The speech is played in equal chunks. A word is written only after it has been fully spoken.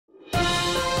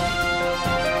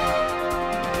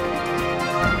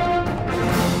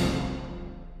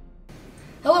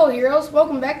girls,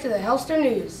 welcome back to the Hellstern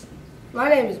News. My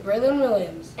name is Braylon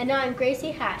Williams. And I'm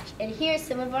Gracie Hatch, and here's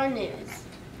some of our news.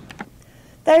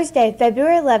 Thursday,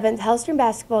 February 11th, Hellstern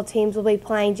basketball teams will be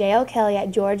playing J.L. Kelly at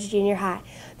George Junior High.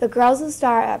 The girls will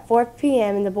start at 4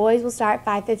 p.m. and the boys will start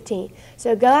at 5:15.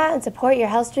 So go out and support your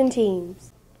Hellstern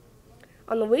teams.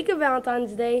 On the week of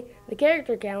Valentine's Day, the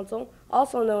Character Council,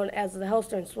 also known as the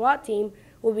Hellstern SWAT team,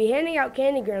 will be handing out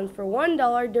candy grams for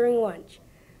 $1 during lunch.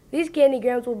 These candy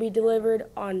grams will be delivered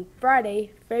on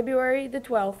Friday, February the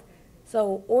 12th,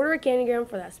 so order a candy gram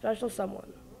for that special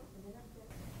someone.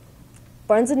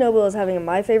 Barnes & Noble is having a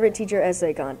My Favorite Teacher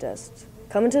essay contest.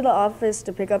 Come into the office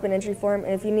to pick up an entry form,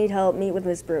 and if you need help, meet with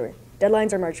Ms. Brewer.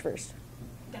 Deadlines are March 1st.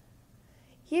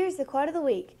 Here's the quote of the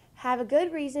week. Have a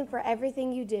good reason for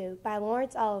everything you do, by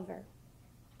Lawrence Oliver.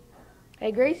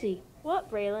 Hey Gracie, What,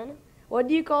 Braylon? what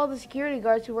do you call the security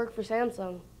guards who work for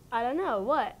Samsung? I don't know,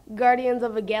 what? Guardians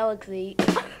of the Galaxy.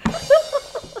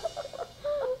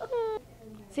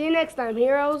 See you next time,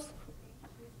 heroes.